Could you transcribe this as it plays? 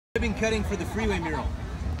Ribbon cutting for the freeway mural.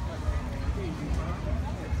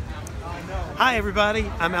 Hi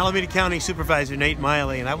everybody, I'm Alameda County Supervisor Nate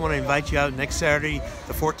Miley, and I want to invite you out next Saturday,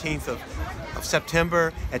 the 14th of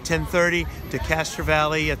September at 10:30 to Castro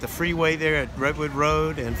Valley at the freeway there at Redwood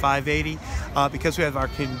Road and 580 because we have our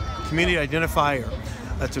community identifier.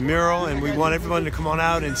 It's a mural, and we want everyone to come on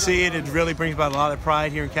out and see it. It really brings about a lot of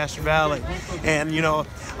pride here in Castro Valley. And you know,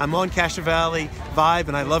 I'm on Castro Valley Vibe,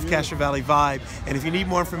 and I love Castro Valley Vibe. And if you need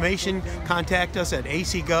more information, contact us at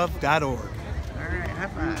acgov.org. All right, high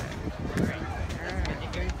five.